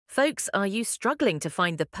Folks, are you struggling to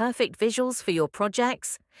find the perfect visuals for your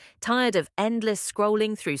projects? Tired of endless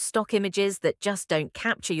scrolling through stock images that just don't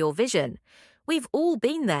capture your vision? We've all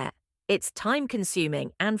been there. It's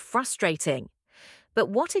time-consuming and frustrating. But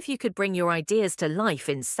what if you could bring your ideas to life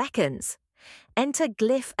in seconds? Enter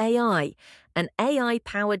Glyph AI, an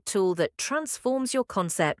AI-powered tool that transforms your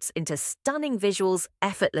concepts into stunning visuals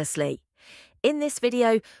effortlessly. In this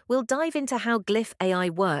video, we'll dive into how Glyph AI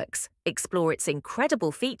works, explore its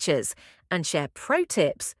incredible features, and share pro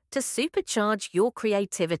tips to supercharge your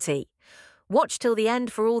creativity. Watch till the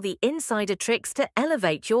end for all the insider tricks to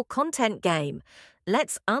elevate your content game.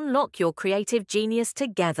 Let's unlock your creative genius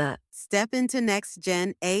together. Step into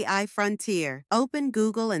next-gen AI frontier. Open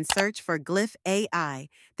Google and search for Glyph AI,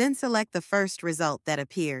 then select the first result that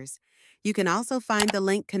appears. You can also find the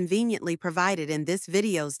link conveniently provided in this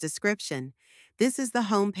video's description. This is the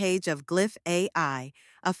homepage of Glyph AI,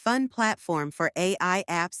 a fun platform for AI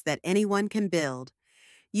apps that anyone can build.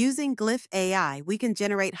 Using Glyph AI, we can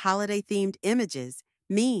generate holiday-themed images,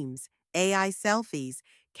 memes, AI selfies,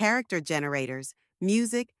 character generators,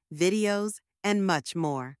 music, videos, and much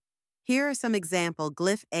more. Here are some example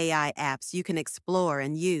Glyph AI apps you can explore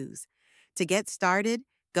and use. To get started,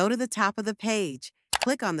 go to the top of the page,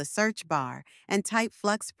 click on the search bar, and type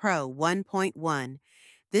Flux Pro 1.1.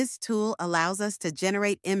 This tool allows us to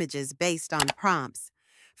generate images based on prompts.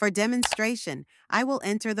 For demonstration, I will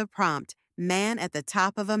enter the prompt, "Man at the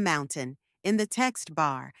top of a mountain," in the text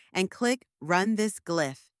bar and click Run this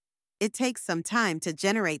glyph. It takes some time to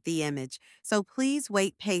generate the image, so please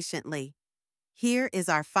wait patiently. Here is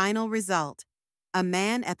our final result: a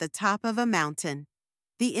man at the top of a mountain.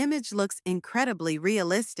 The image looks incredibly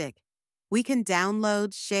realistic. We can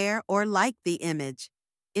download, share, or like the image.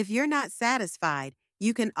 If you're not satisfied,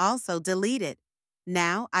 you can also delete it.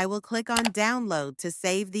 Now I will click on Download to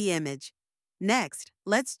save the image. Next,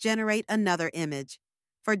 let's generate another image.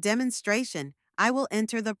 For demonstration, I will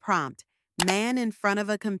enter the prompt, "Man in front of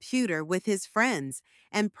a computer with his friends,"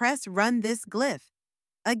 and press Run this glyph.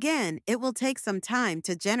 Again, it will take some time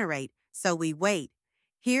to generate, so we wait.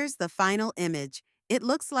 Here's the final image. It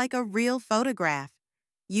looks like a real photograph.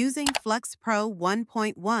 Using Flux Pro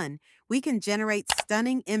 1.1, we can generate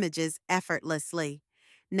stunning images effortlessly.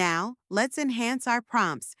 Now, let's enhance our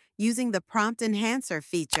prompts using the Prompt Enhancer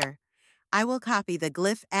feature. I will copy the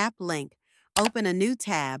Glyph app link, open a new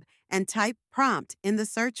tab, and type Prompt in the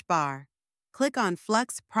search bar. Click on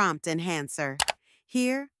Flux Prompt Enhancer.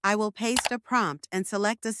 Here, I will paste a prompt and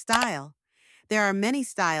select a style. There are many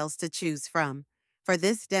styles to choose from. For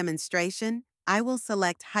this demonstration, I will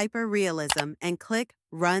select Hyperrealism and click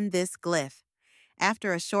Run this glyph.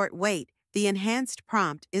 After a short wait, the enhanced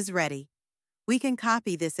prompt is ready. We can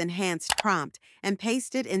copy this enhanced prompt and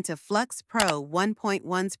paste it into Flux Pro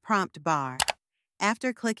 1.1's prompt bar.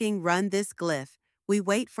 After clicking Run this glyph, we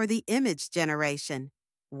wait for the image generation.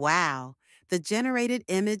 Wow! The generated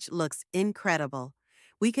image looks incredible.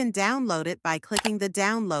 We can download it by clicking the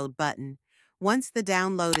Download button. Once the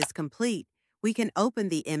download is complete, we can open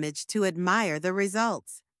the image to admire the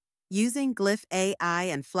results. Using Glyph AI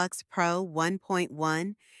and Flux Pro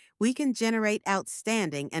 1.1, we can generate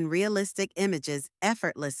outstanding and realistic images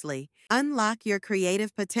effortlessly. Unlock your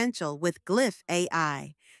creative potential with Glyph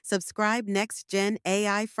AI. Subscribe Next-Gen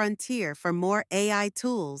AI Frontier for more AI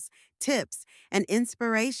tools, tips, and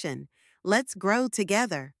inspiration. Let's grow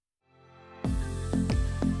together.